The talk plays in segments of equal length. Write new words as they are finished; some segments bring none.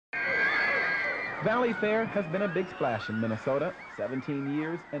Valleyfair has been a big splash in Minnesota, 17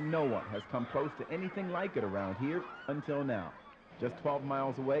 years, and no one has come close to anything like it around here until now. Just 12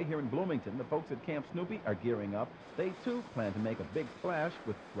 miles away here in Bloomington, the folks at Camp Snoopy are gearing up. They, too, plan to make a big splash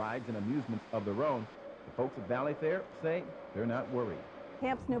with rides and amusements of their own. The folks at Valleyfair say they're not worried.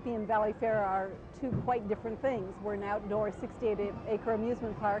 Camp Snoopy and Valleyfair are two quite different things. We're an outdoor 68-acre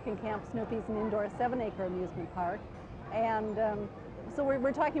amusement park, and Camp Snoopy's an indoor 7-acre amusement park. And so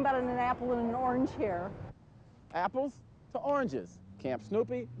we're talking about an apple and an orange here. Apples to oranges. Camp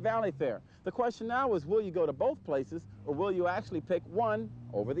Snoopy, Valleyfair. The question now is, will you go to both places, or will you actually pick one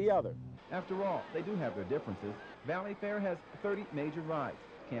over the other? After all, they do have their differences. Valleyfair has 30 major rides.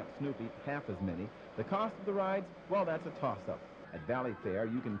 Camp Snoopy, half as many. The cost of the rides, well, that's a toss-up. At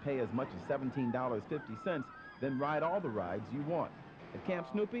Valleyfair, you can pay as much as $17.50, then ride all the rides you want. At Camp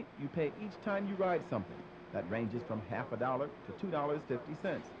Snoopy, you pay each time you ride something. That ranges from half a dollar to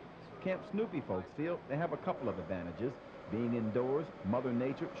 $2.50. Camp Snoopy folks feel they have a couple of advantages. Being indoors, Mother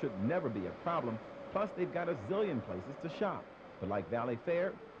Nature should never be a problem. Plus, they've got a zillion places to shop. But like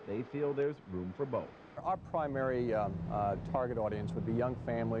Valleyfair, they feel there's room for both. Our primary target audience would be young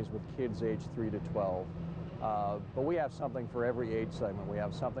families with kids aged 3 to 12. But we have something for every age segment. We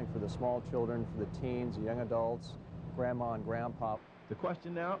have something for the small children, for the teens, the young adults, grandma and grandpa. The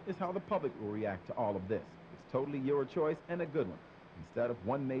question now is how the public will react to all of this. It's totally your choice, and a good one. Instead of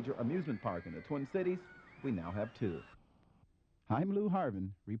one major amusement park in the Twin Cities, we now have two. I'm Lou Harvin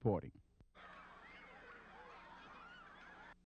reporting.